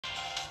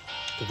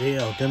Today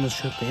I'll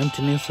demonstrate the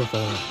emptiness of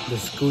the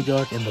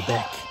schoolyard in the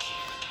back.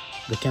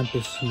 The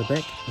campus in the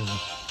back is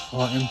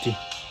all empty.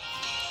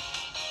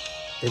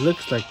 It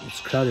looks like it's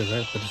crowded,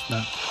 right? But it's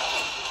not.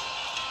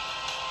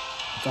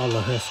 It's all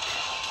a husk,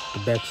 the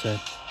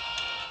backside.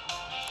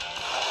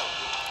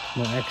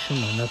 No action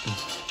or nothing.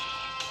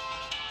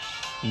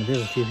 I mean,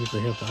 there's a few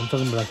people here, but I'm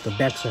talking about like the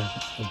backside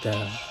of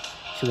the,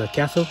 see the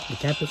castle, the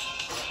campus?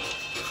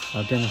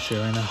 I'll demonstrate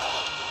right now.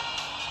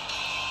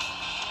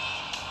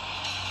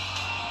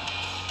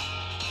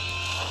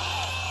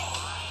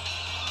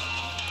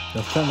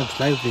 The front looks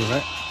lively,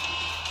 right?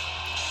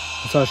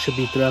 That's how it should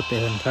be throughout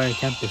the entire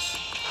campus.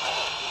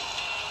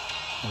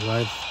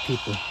 Live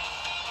people.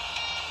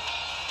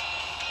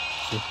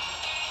 See?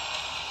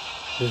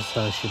 This is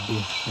how it should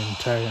be, the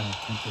entire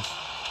campus.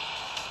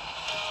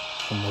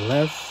 From the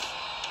left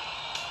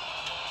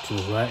to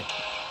the right.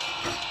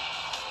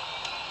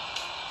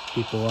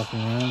 People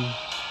walking around,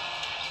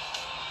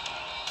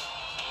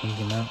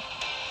 hanging out.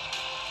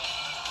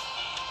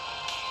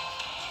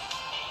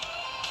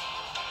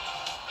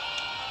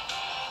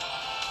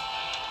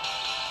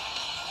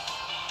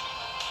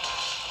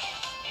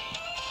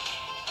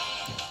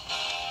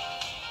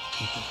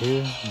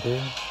 Here and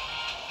there.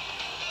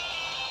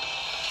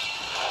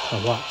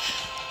 Now watch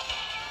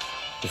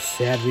the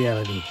sad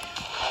reality.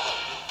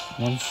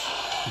 Once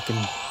you can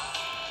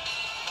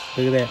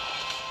look at that,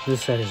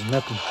 this side is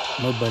nothing,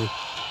 nobody.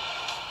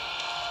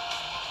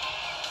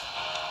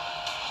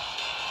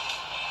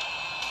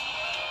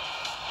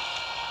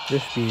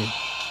 This should be,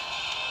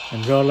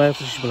 in real life,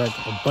 there should be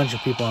like a bunch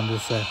of people on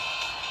this side.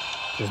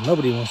 Because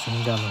nobody wants to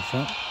hang out in the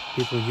front.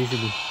 People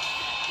usually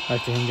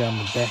like to hang out in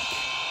the back.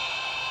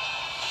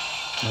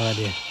 No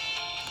idea.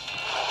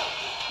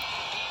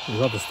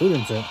 There's all the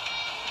students at.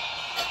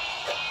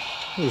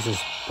 What is this?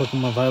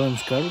 Pokemon Violet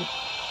Scarlet?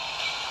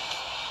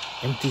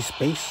 Empty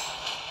space?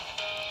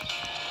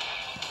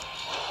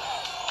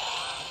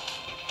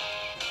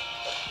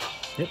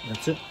 Yep,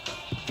 that's it.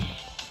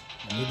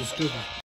 I need a scooter.